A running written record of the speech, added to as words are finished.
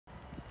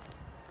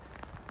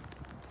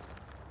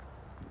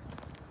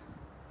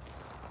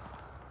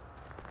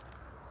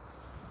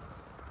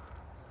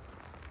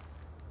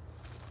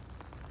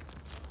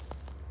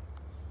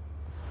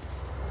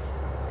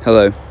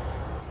Hello.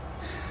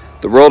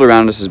 The world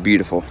around us is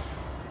beautiful,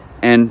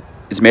 and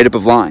it's made up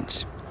of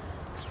lines,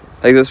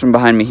 like this one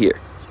behind me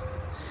here.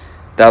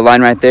 That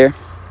line right there,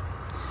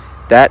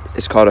 that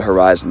is called a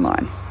horizon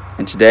line,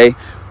 and today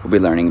we'll be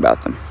learning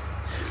about them.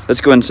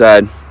 Let's go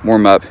inside,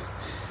 warm up,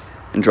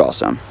 and draw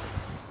some.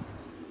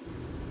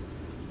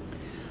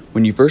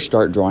 When you first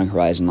start drawing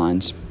horizon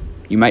lines,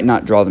 you might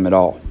not draw them at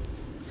all.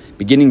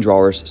 Beginning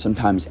drawers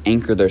sometimes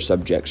anchor their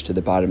subjects to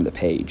the bottom of the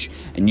page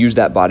and use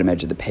that bottom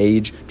edge of the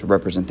page to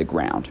represent the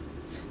ground.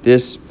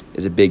 This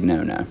is a big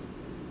no-no.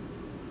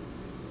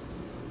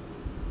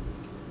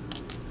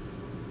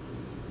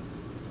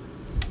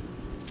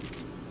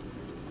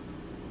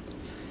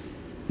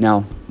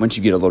 Now, once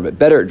you get a little bit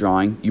better at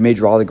drawing, you may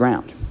draw the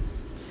ground.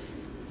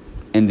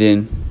 And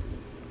then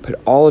put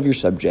all of your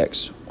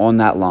subjects on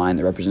that line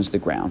that represents the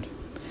ground.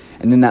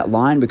 And then that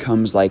line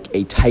becomes like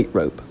a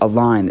tightrope, a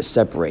line that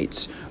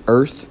separates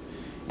earth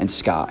and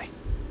sky.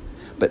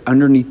 But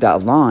underneath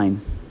that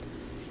line,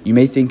 you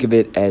may think of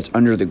it as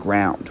under the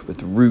ground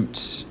with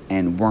roots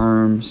and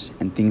worms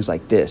and things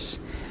like this.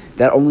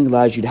 That only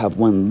allows you to have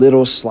one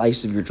little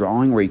slice of your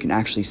drawing where you can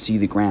actually see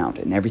the ground,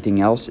 and everything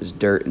else is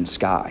dirt and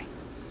sky.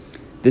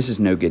 This is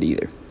no good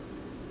either.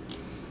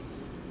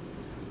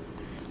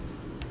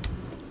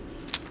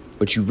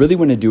 What you really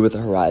want to do with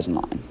a horizon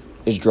line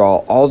is draw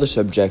all the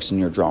subjects in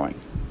your drawing.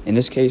 In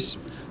this case,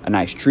 a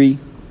nice tree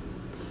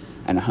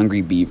and a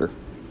hungry beaver.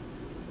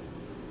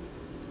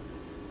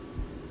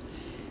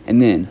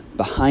 And then,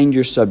 behind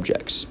your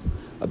subjects,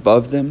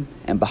 above them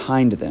and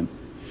behind them,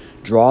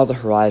 draw the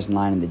horizon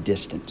line in the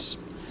distance.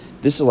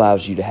 This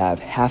allows you to have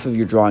half of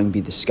your drawing be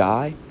the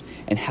sky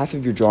and half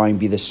of your drawing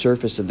be the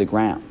surface of the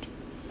ground.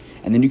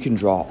 And then you can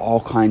draw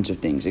all kinds of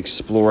things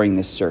exploring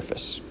this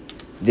surface.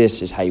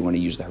 This is how you want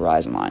to use the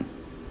horizon line.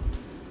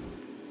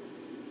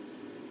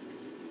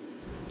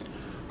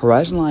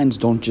 Horizon lines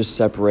don't just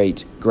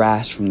separate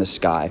grass from the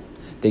sky.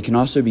 They can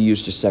also be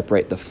used to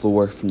separate the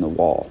floor from the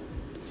wall.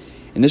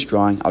 In this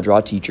drawing, I'll draw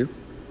a teacher,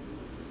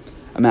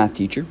 a math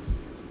teacher,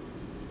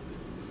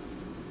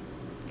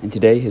 and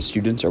today his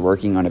students are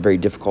working on a very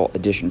difficult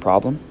addition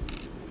problem.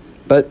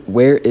 But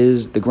where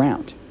is the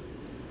ground?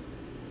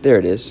 There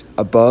it is,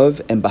 above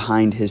and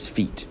behind his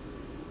feet.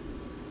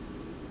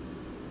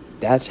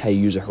 That's how you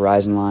use a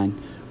horizon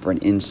line for an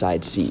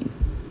inside scene.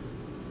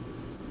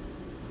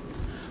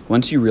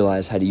 Once you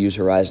realize how to use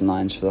horizon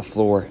lines for the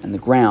floor and the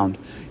ground,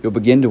 you'll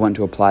begin to want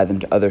to apply them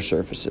to other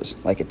surfaces,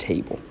 like a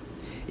table.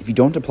 If you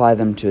don't apply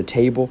them to a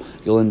table,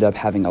 you'll end up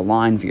having a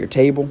line for your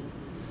table,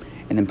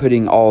 and then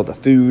putting all the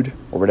food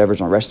or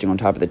whatever's resting on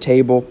top of the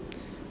table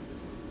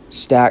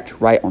stacked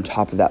right on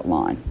top of that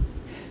line.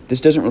 This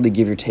doesn't really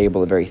give your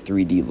table a very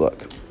 3D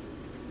look.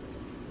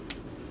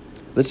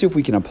 Let's see if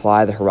we can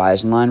apply the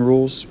horizon line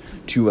rules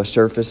to a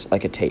surface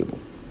like a table.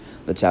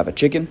 Let's have a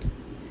chicken,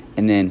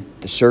 and then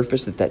the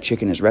surface that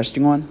chicken is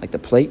resting on, like the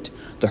plate,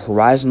 the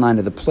horizon line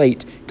of the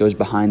plate goes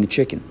behind the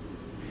chicken.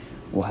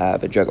 We'll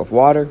have a jug of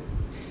water,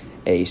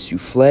 a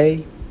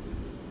souffle,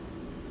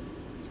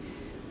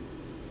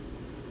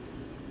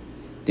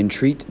 then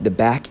treat the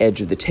back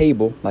edge of the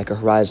table like a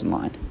horizon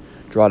line.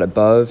 Draw it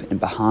above and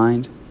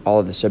behind all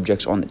of the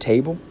subjects on the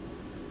table.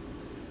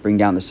 Bring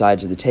down the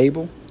sides of the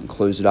table and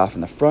close it off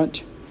in the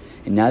front.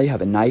 And now you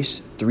have a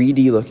nice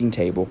 3D looking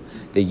table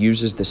that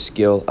uses the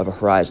skill of a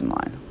horizon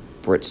line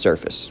for its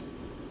surface.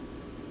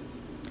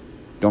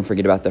 Don't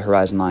forget about the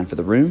horizon line for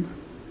the room.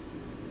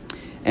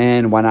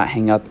 And why not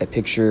hang up a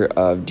picture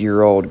of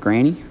dear old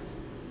Granny?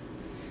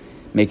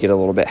 Make it a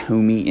little bit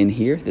homey in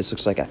here. This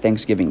looks like a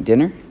Thanksgiving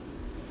dinner.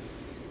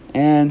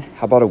 And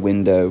how about a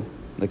window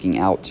looking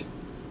out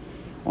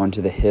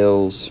onto the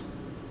hills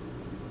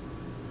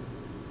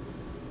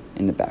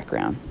in the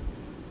background?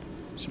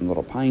 Some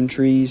little pine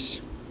trees.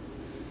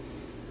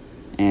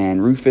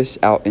 And Rufus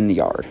out in the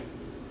yard.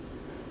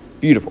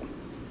 Beautiful.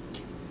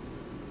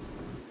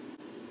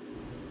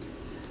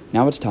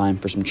 Now it's time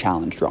for some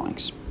challenge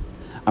drawings.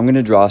 I'm going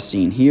to draw a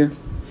scene here,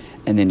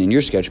 and then in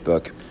your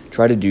sketchbook,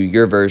 try to do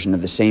your version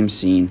of the same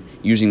scene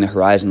using the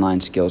horizon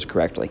line skills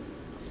correctly.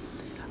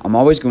 I'm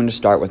always going to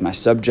start with my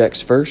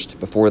subjects first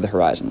before the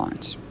horizon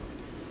lines.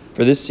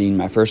 For this scene,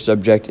 my first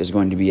subject is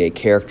going to be a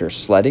character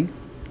sledding.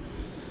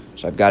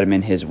 So I've got him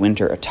in his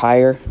winter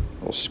attire, a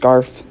little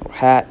scarf, a little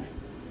hat,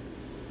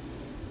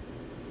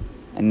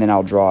 and then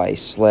I'll draw a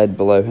sled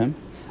below him.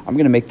 I'm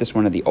going to make this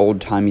one of the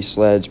old-timey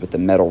sleds with the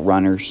metal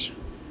runners.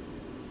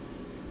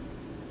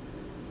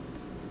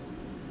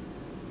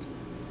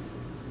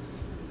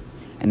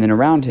 And then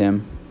around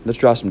him, let's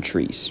draw some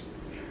trees.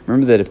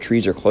 Remember that if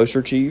trees are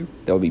closer to you,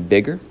 they'll be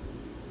bigger.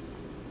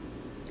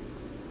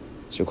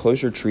 So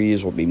closer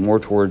trees will be more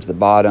towards the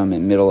bottom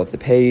and middle of the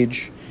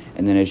page.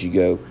 And then as you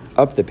go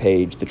up the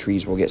page, the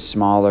trees will get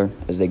smaller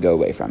as they go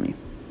away from you.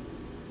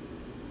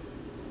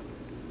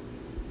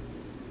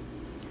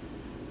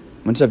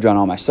 Once I've drawn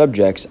all my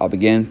subjects, I'll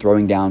begin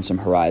throwing down some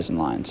horizon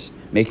lines,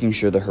 making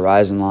sure the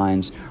horizon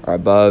lines are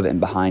above and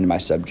behind my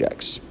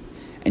subjects.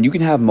 And you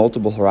can have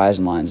multiple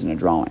horizon lines in a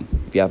drawing.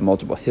 If you have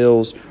multiple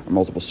hills or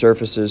multiple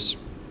surfaces,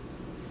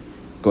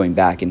 going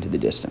back into the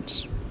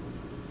distance.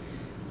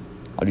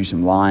 I'll do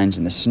some lines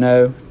in the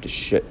snow to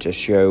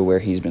show where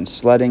he's been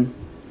sledding.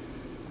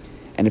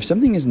 And if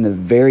something is in the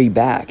very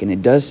back and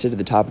it does sit at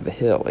the top of a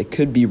hill, it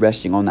could be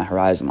resting on that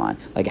horizon line,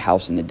 like a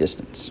house in the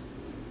distance.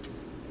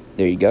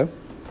 There you go.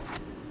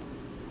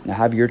 Now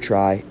have your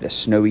try at a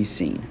snowy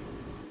scene.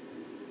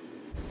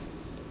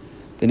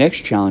 The next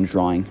challenge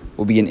drawing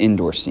will be an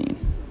indoor scene.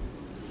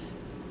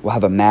 We'll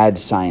have a mad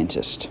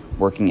scientist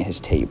working at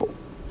his table.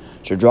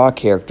 So draw a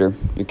character.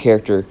 Your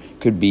character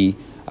could be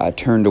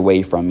turned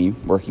away from you,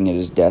 working at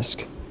his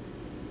desk.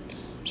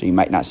 So you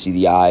might not see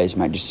the eyes, you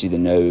might just see the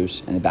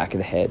nose and the back of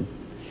the head.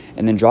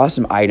 And then draw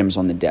some items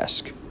on the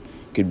desk.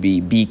 Could be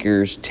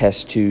beakers,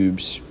 test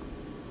tubes,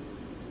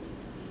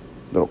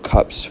 little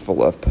cups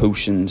full of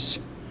potions.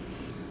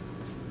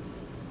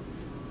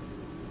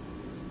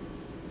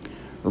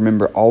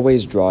 Remember,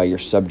 always draw your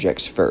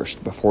subjects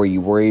first. Before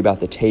you worry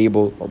about the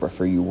table or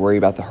before you worry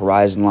about the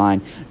horizon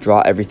line, draw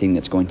everything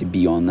that's going to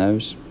be on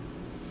those.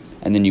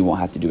 And then you won't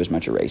have to do as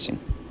much erasing.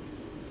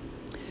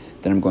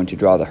 Then I'm going to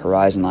draw the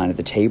horizon line of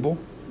the table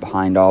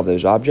behind all of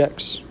those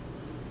objects.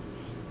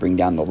 Bring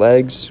down the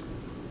legs.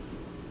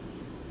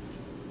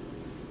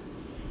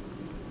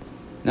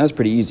 That was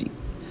pretty easy.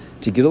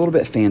 To get a little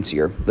bit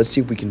fancier, let's see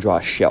if we can draw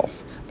a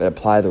shelf, but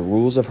apply the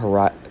rules of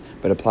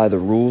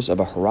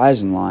a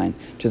horizon line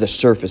to the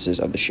surfaces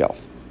of the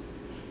shelf.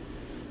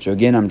 So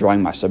again, I'm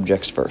drawing my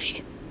subjects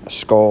first. A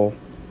skull,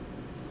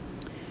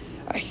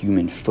 a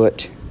human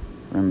foot.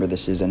 Remember,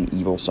 this is an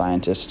evil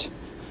scientist.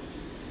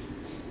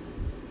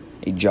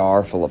 A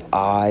jar full of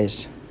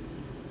eyes.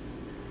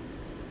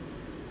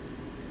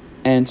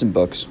 And some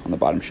books on the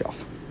bottom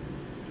shelf.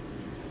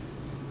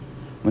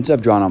 Once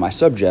I've drawn all my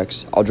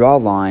subjects, I'll draw a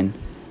line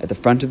at the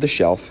front of the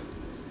shelf.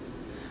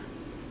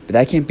 But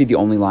that can't be the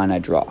only line I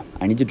draw.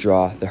 I need to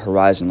draw the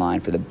horizon line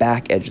for the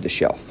back edge of the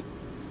shelf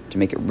to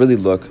make it really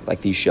look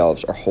like these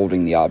shelves are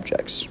holding the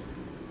objects.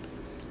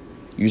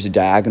 Use a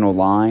diagonal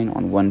line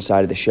on one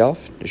side of the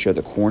shelf to show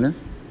the corner.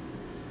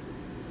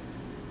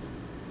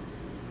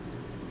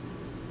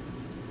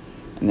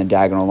 And the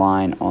diagonal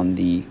line on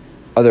the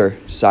other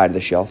side of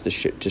the shelf to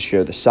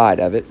show the side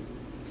of it.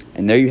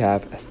 And there you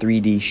have a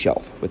 3D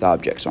shelf with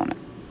objects on it.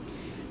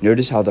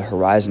 Notice how the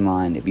horizon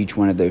line of each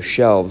one of those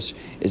shelves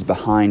is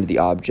behind the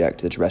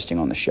object that's resting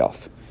on the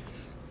shelf.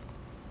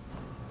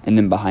 And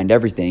then behind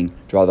everything,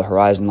 draw the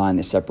horizon line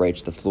that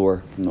separates the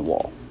floor from the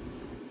wall.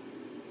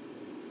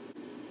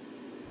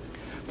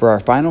 For our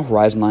final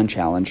horizon line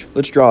challenge,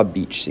 let's draw a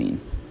beach scene.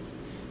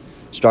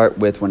 Start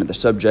with one of the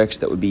subjects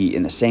that would be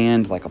in the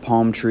sand, like a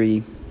palm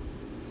tree,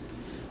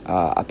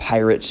 a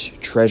pirate's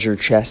treasure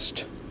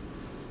chest,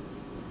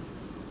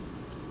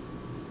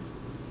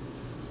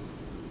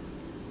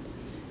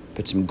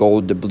 put some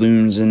gold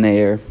doubloons in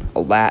there,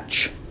 a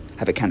latch,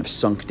 have it kind of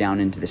sunk down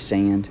into the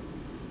sand.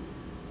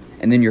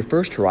 And then your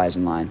first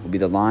horizon line will be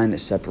the line that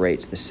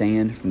separates the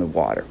sand from the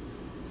water.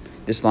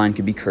 This line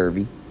could be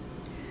curvy.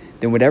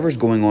 Then whatever's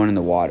going on in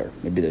the water,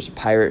 maybe there's a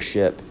pirate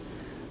ship,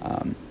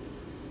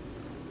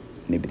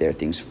 maybe there are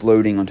things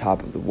floating on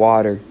top of the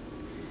water.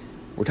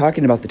 We're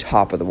talking about the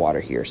top of the water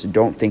here, so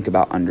don't think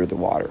about under the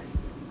water.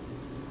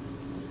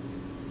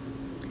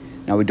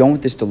 Now we don't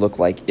want this to look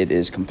like it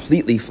is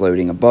completely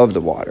floating above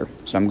the water,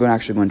 so I'm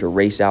actually going to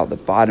erase out the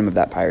bottom of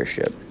that pirate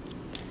ship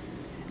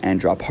and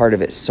draw part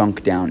of it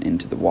sunk down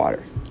into the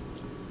water.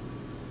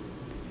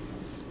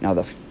 Now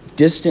the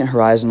distant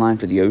horizon line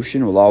for the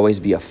ocean will always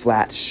be a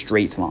flat,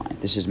 straight line.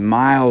 This is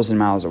miles and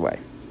miles away.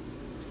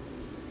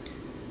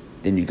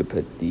 Then you could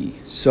put the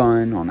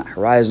sun on that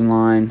horizon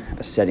line, have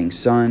a setting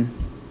sun.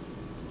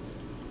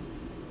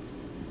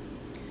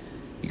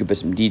 You could put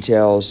some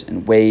details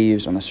and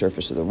waves on the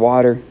surface of the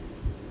water.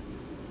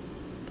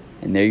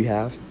 And there you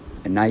have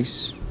a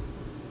nice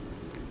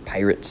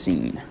pirate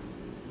scene.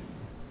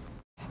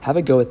 Have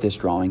a go at this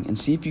drawing and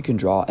see if you can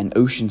draw an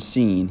ocean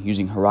scene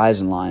using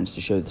horizon lines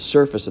to show the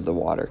surface of the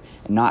water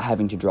and not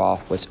having to draw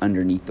what's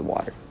underneath the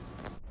water.